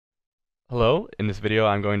Hello, in this video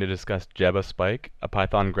I'm going to discuss gebaSpike, a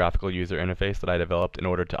Python graphical user interface that I developed in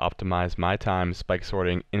order to optimize my time spike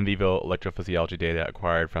sorting in vivo electrophysiology data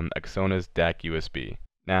acquired from Axona's DaqUSB.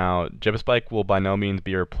 Now, gebaSpike will by no means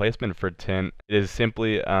be a replacement for Tint. It is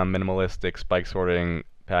simply a minimalistic spike sorting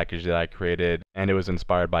package that I created, and it was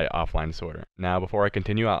inspired by offline sorter. Now, before I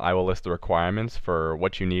continue, I will list the requirements for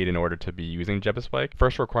what you need in order to be using gebaSpike.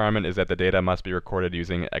 First requirement is that the data must be recorded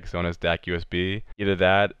using Axona's DaqUSB. Either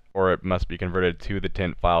that, or it must be converted to the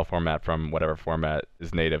Tint file format from whatever format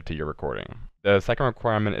is native to your recording. The second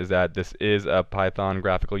requirement is that this is a Python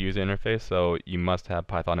graphical user interface, so you must have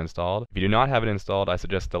Python installed. If you do not have it installed, I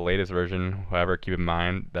suggest the latest version. However, keep in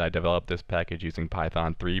mind that I developed this package using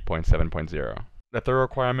Python 3.7.0. The third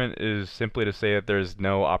requirement is simply to say that there's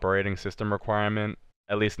no operating system requirement,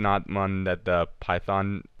 at least not one that the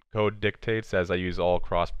Python code dictates, as I use all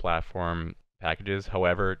cross-platform packages.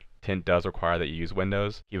 However, Tint does require that you use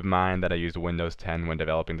Windows. Keep in mind that I used Windows 10 when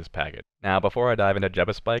developing this package. Now, before I dive into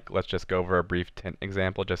gebaSpike, let's just go over a brief Tint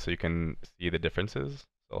example just so you can see the differences.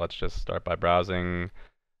 So let's just start by browsing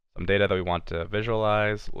some data that we want to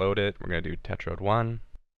visualize, load it. We're going to do tetrode 1.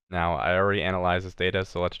 Now, I already analyzed this data,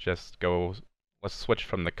 so let's switch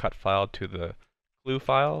from the cut file to the clue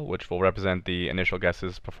file, which will represent the initial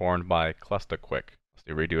guesses performed by ClusterQuick. Let's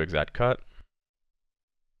do redo exact cut.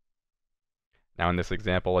 Now in this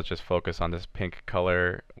example, let's just focus on this pink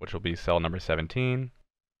color, which will be cell number 17.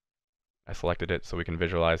 I selected it so we can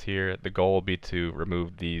visualize here. The goal will be to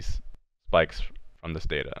remove these spikes from this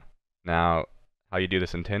data. Now, how you do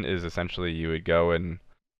this in Tint is essentially you would go and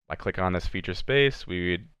by clicking on this feature space, we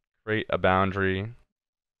would create a boundary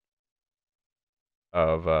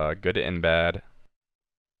of good and bad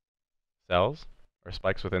cells or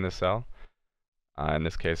spikes within this cell. In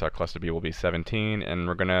this case, our cluster B will be 17, and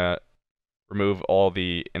we're going to remove all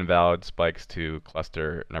the invalid spikes to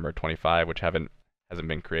cluster number 25, which hasn't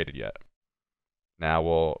been created yet. Now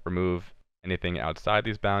we'll remove anything outside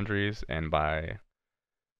these boundaries, and by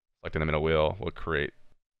selecting the middle wheel, we'll create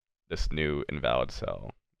this new invalid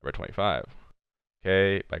cell, number 25.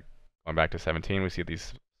 Okay, by going back to 17, we see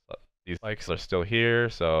these spikes are still here,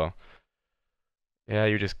 so yeah,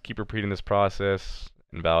 you just keep repeating this process,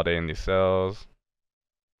 invalidating these cells.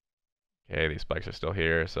 Okay, these spikes are still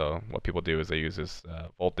here, so what people do is they use this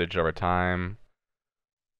voltage over time.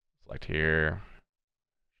 Select here,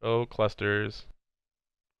 show clusters.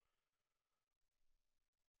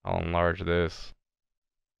 I'll enlarge this.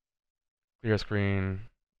 Clear screen.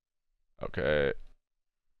 Okay.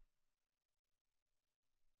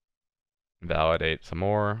 Validate some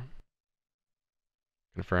more.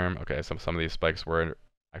 Confirm. Okay, some of these spikes were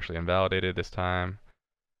actually invalidated this time.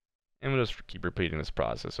 And we'll just keep repeating this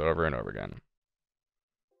process over and over again.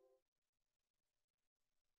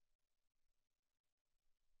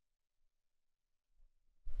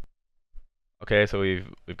 Okay, so we've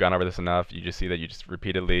gone over this enough. You just see that you just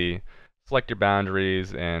repeatedly select your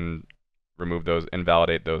boundaries and remove those,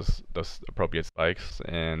 invalidate those appropriate spikes.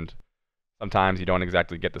 And sometimes you don't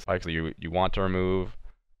exactly get the spikes that you want to remove,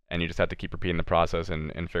 and you just have to keep repeating the process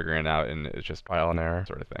and figuring it out, and it's just trial and error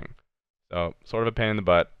sort of thing. So sort of a pain in the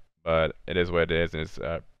butt, but it is what it is, and it's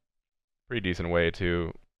a pretty decent way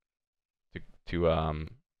to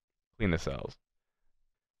clean the cells.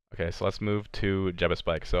 Okay, so let's move to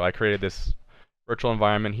gebaSpike. So I created this virtual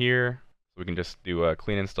environment here, so we can just do a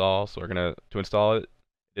clean install. So to install it,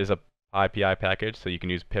 it is a PyPI package, so you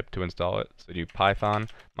can use pip to install it. So do python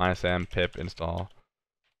 -m pip install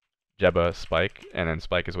gebaSpike, and then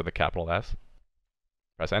spike is with a capital S.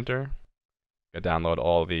 Press enter. You download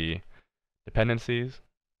all the dependencies.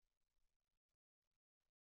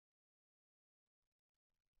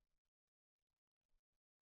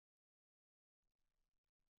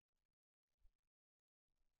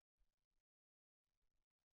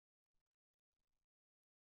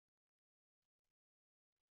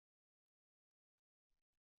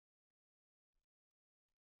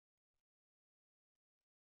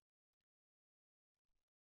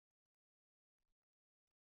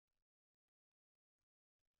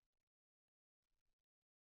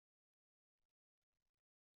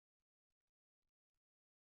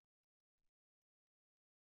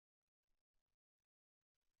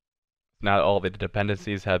 Now all the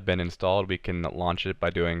dependencies have been installed, we can launch it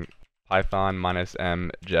by doing python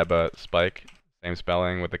 -m gebaSpike, same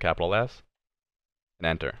spelling with the capital S, and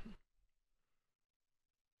enter.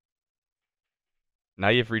 Now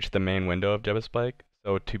you've reached the main window of gebaSpike.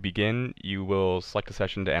 So to begin, you will select a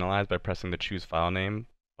session to analyze by pressing the Choose File Name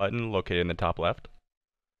button located in the top left.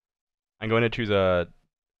 I'm going to choose a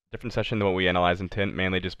different session than what we analyze in Tint,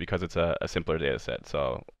 mainly just because it's a simpler data set.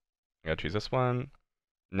 So I'm going to choose this one.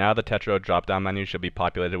 Now the tetrode drop-down menu should be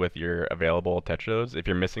populated with your available tetrodes. If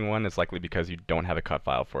you're missing one, it's likely because you don't have a cut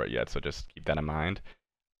file for it yet, so just keep that in mind.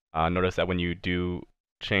 Notice that when you do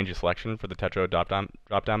change your selection for the tetrode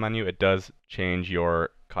drop-down menu, it does change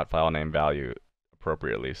your cut file name value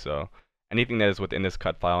appropriately. So anything that is within this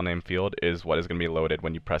cut file name field is what is going to be loaded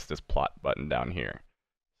when you press this plot button down here.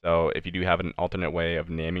 So if you do have an alternate way of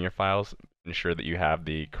naming your files, ensure that you have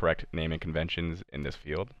the correct naming conventions in this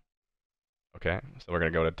field. Okay, so we're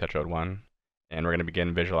going to go to tetrode 1, and we're going to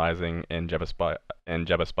begin visualizing in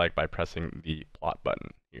gebaSpike by pressing the plot button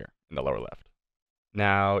here in the lower left.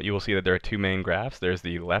 Now you will see that there are two main graphs. There's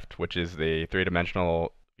the left, which is the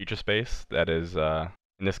three-dimensional feature space that is,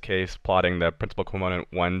 in this case, plotting the principal component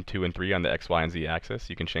 1, 2, and 3 on the X, Y, and Z axis.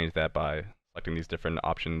 You can change that by selecting these different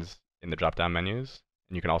options in the drop-down menus.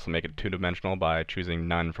 And you can also make it two-dimensional by choosing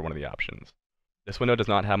none for one of the options. This window does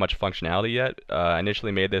not have much functionality yet. I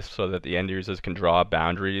initially made this so that the end users can draw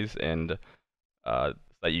boundaries and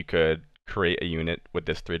that you could create a unit with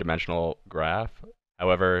this three-dimensional graph.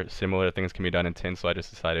 However, similar things can be done in Tint, so I just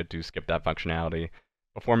decided to skip that functionality,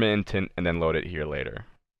 perform it in Tint, and then load it here later.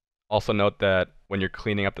 Also note that when you're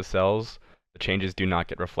cleaning up the cells, the changes do not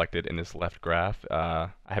get reflected in this left graph. I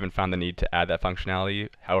haven't found the need to add that functionality.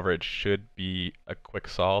 However, it should be a quick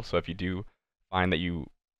solve, so if you do find that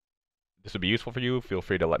this would be useful for you, feel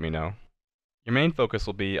free to let me know. Your main focus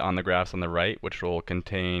will be on the graphs on the right, which will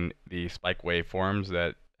contain the spike waveforms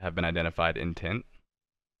that have been identified in Tint.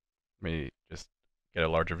 Let me just get a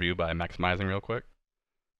larger view by maximizing real quick.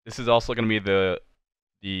 This is also going to be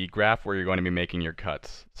the graph where you're going to be making your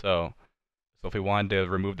cuts. So if we wanted to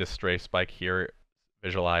remove this stray spike here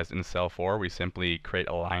visualized in cell 4, we simply create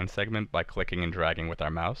a line segment by clicking and dragging with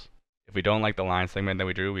our mouse. If we don't like the line segment that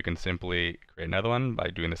we drew, we can simply create another one by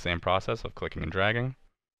doing the same process of clicking and dragging.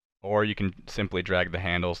 Or you can simply drag the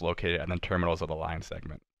handles located at the terminals of the line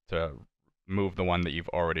segment to move the one that you've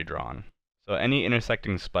already drawn. So any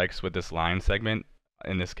intersecting spikes with this line segment,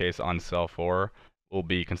 in this case on cell 4, will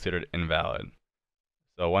be considered invalid.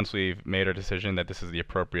 So once we've made our decision that this is the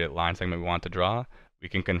appropriate line segment we want to draw, we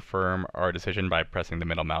can confirm our decision by pressing the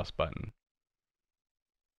middle mouse button.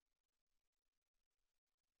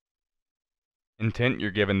 In Tint, you're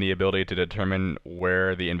given the ability to determine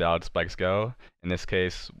where the invalid spikes go. In this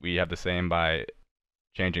case, we have the same by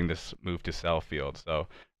changing this move to cell field. So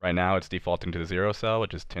right now it's defaulting to the 0 cell,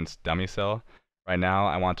 which is Tint's dummy cell. Right now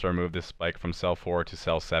I want to remove this spike from cell 4 to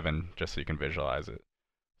cell 7, just so you can visualize it.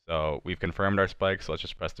 So we've confirmed our spike, so let's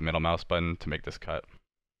just press the middle mouse button to make this cut.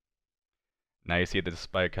 Now you see that the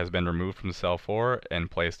spike has been removed from cell 4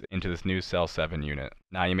 and placed into this new cell 7 unit.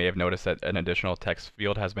 Now you may have noticed that an additional text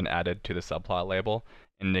field has been added to the subplot label,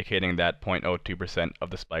 indicating that 0.02%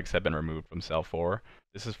 of the spikes have been removed from cell 4.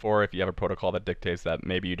 This is for if you have a protocol that dictates that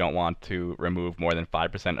maybe you don't want to remove more than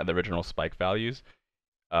 5% of the original spike values.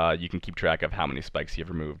 You can keep track of how many spikes you've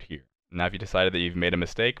removed here. Now if you decided that you've made a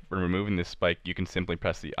mistake when removing this spike, you can simply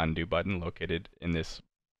press the undo button located in this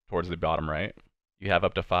towards the bottom right. You have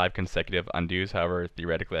up to 5 consecutive undos. However,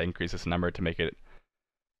 theoretically I increase this number to make it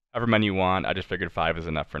however many you want. I just figured 5 is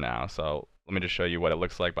enough for now. So let me just show you what it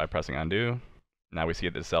looks like by pressing undo. Now we see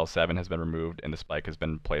that cell 7 has been removed and the spike has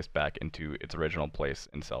been placed back into its original place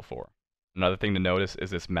in cell 4. Another thing to notice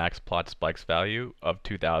is this max plot spikes value of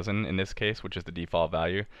 2000 in this case, which is the default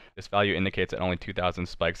value. This value indicates that only 2000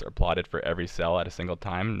 spikes are plotted for every cell at a single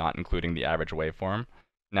time, not including the average waveform.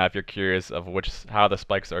 Now if you're curious of how the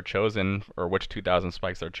spikes are chosen, or which 2000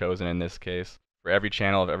 spikes are chosen in this case, for every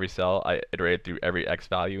channel of every cell, I iterate through every X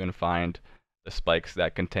value and find the spikes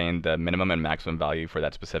that contain the minimum and maximum value for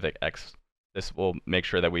that specific X. This will make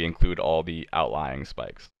sure that we include all the outlying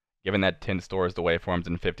spikes. Given that Tint stores the waveforms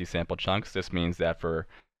in 50 sample chunks, this means that for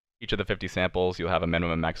each of the 50 samples, you'll have a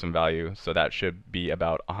minimum and maximum value, so that should be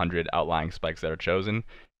about 100 outlying spikes that are chosen,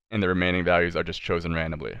 and the remaining values are just chosen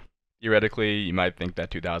randomly. Theoretically, you might think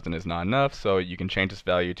that 2000 is not enough, so you can change this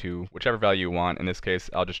value to whichever value you want. In this case,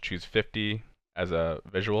 I'll just choose 50 as a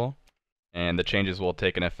visual, and the changes will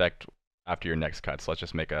take an effect after your next cut. So let's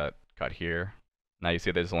just make a cut here. Now you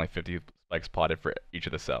see there's only 50 spikes plotted for each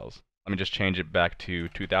of the cells. Let me just change it back to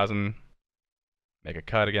 2000, make a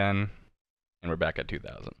cut again, and we're back at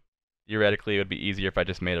 2000. Theoretically, it would be easier if I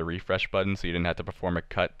just made a refresh button so you didn't have to perform a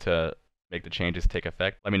cut to make the changes take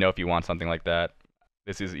effect. Let me know if you want something like that.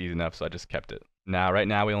 This is easy enough, so I just kept it. Now, right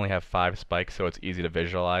now we only have 5 spikes, so it's easy to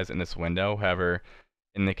visualize in this window. However,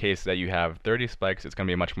 in the case that you have 30 spikes, it's going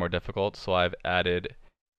to be much more difficult, so I've added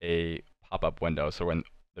a pop-up window so when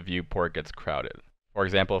the viewport gets crowded. For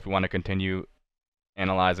example, if we want to continue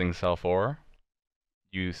analyzing cell 4,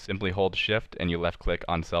 you simply hold shift and you left click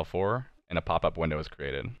on cell 4 and a pop-up window is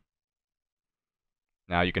created.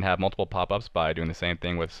 Now you can have multiple pop-ups by doing the same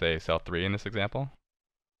thing with, say, cell 3 in this example.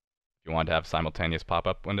 If you want to have simultaneous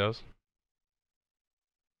pop-up windows.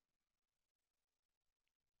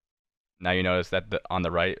 Now you notice that on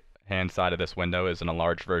the right-hand side of this window is an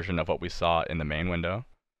enlarged version of what we saw in the main window.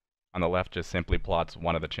 On the left just simply plots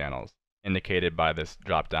one of the channels, indicated by this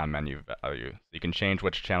drop-down menu value. So you can change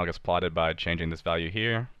which channel gets plotted by changing this value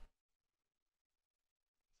here.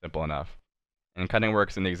 Simple enough. And cutting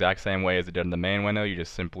works in the exact same way as it did in the main window. You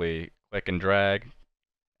just simply click and drag,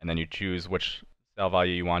 and then you choose which cell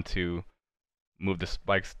value you want to move the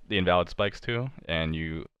invalid spikes to, and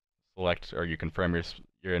you select or you confirm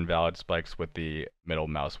your invalid spikes with the middle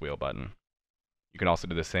mouse wheel button. You can also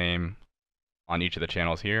do the same on each of the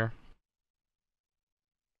channels here.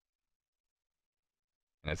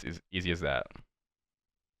 And it's as easy as that.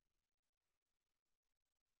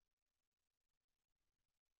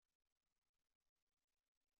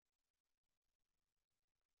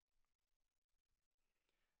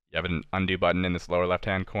 You have an undo button in this lower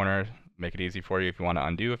left-hand corner. Make it easy for you if you want to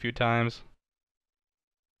undo a few times.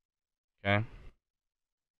 Okay.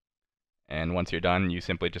 And once you're done, you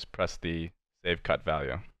simply just press the save cut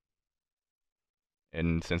value.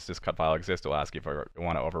 And since this cut file exists, it'll ask you if you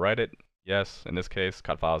want to overwrite it. Yes, in this case,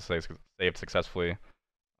 cut file is saved successfully.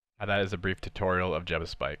 And that is a brief tutorial of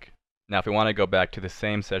gebaSpike. Now, if we want to go back to the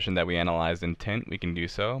same session that we analyzed in Tint, we can do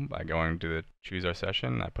so by going to the choose our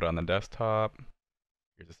session. I put it on the desktop.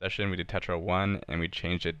 Here's the session. We did Tetra 1, and we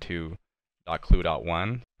changed it to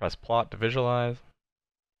 .clue.1. Press plot to visualize.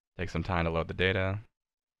 Take some time to load the data.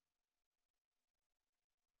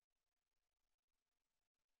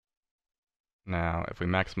 Now, if we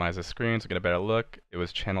maximize the screen to get a better look, it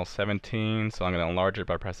was channel 17, so I'm going to enlarge it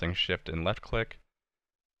by pressing Shift and left click.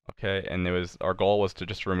 Okay, and our goal was to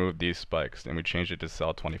just remove these spikes, and we changed it to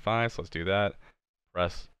cell 25, so let's do that.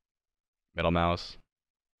 Press middle mouse,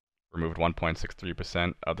 removed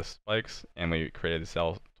 1.63% of the spikes, and we created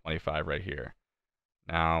cell 25 right here.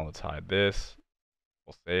 Now, let's hide this.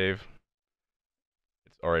 We'll save.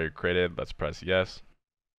 It's already created. Let's press yes.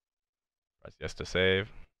 Press yes to save.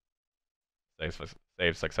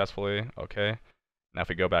 Save successfully. Okay. Now if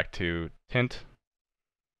we go back to Tint,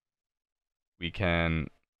 we can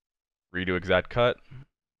redo exact cut.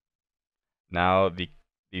 Now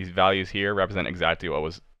these values here represent exactly what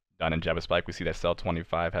was done in gebaSpike. We see that cell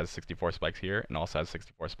 25 has 64 spikes here and also has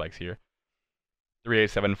 64 spikes here.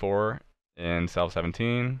 3874 in cell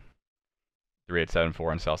 17,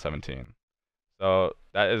 3874 in cell 17. So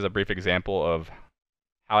that is a brief example of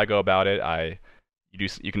how I go about it.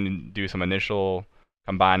 You can do some initial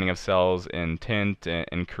combining of cells in Tint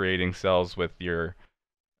and creating cells with your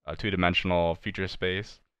two-dimensional feature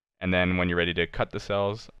space. And then when you're ready to cut the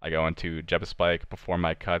cells, I go into gebaSpike, perform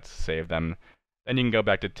my cuts, save them. Then you can go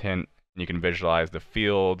back to Tint and you can visualize the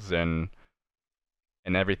fields and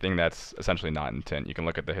everything that's essentially not in Tint. You can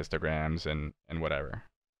look at the histograms and whatever.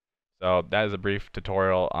 So that is a brief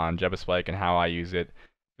tutorial on gebaSpike and how I use it.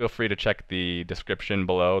 Feel free to check the description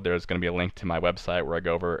below. There's going to be a link to my website where I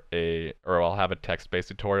go over I'll have a text-based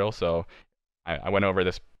tutorial. So I went over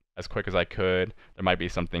this as quick as I could. There might be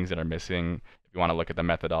some things that are missing. If you want to look at the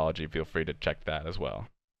methodology, feel free to check that as well.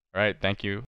 All right, thank you.